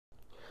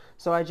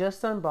So I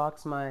just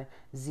unboxed my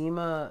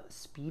SYMA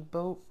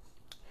speedboat.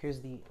 Here's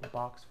the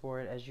box for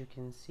it, as you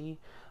can see.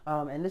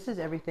 And this is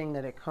everything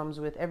that it comes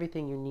with,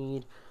 everything you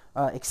need,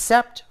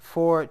 except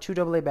for 2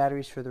 AA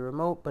batteries for the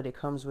remote, but it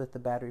comes with the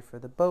battery for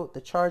the boat,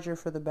 the charger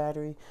for the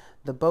battery,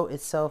 the boat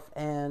itself,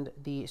 and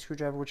the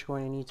screwdriver, which you're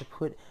going to need to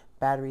put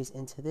batteries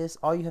into this.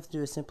 All you have to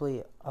do is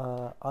simply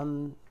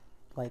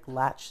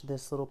latch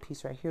this little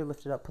piece right here,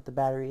 lift it up, put the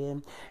battery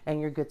in, and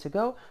you're good to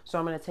go. So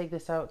I'm going to take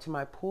this out to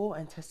my pool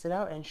and test it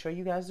out and show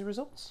you guys the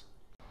results.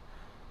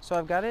 So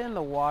I've got it in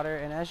the water,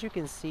 and as you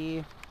can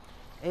see,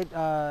 it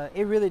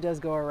really does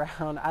go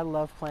around. I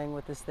love playing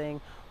with this thing.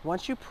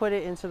 Once you put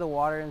it into the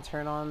water and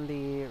turn on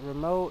the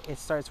remote, it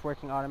starts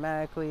working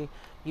automatically.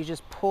 You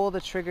just pull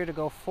the trigger to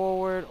go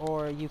forward,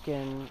 or you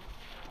can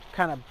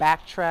kind of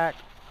backtrack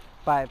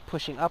by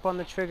pushing up on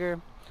the trigger.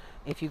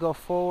 If you go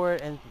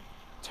forward and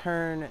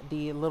turn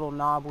the little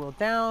knob wheel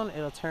down,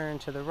 it'll turn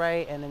to the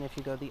right, and then if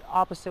you go the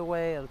opposite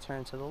way, it'll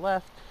turn to the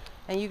left,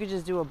 and you can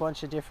just do a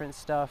bunch of different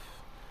stuff.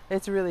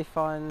 It's really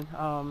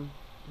fun.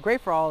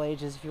 Great for all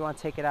ages if you want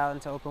to take it out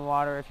into open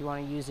water, if you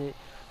want to use it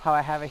how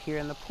I have it here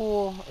in the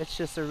pool. It's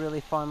just a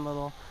really fun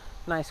little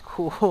nice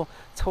cool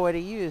toy to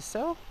use.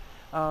 So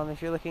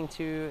if you're looking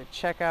to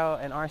check out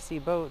an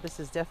RC boat, this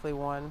is definitely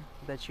one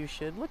that you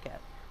should look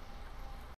at.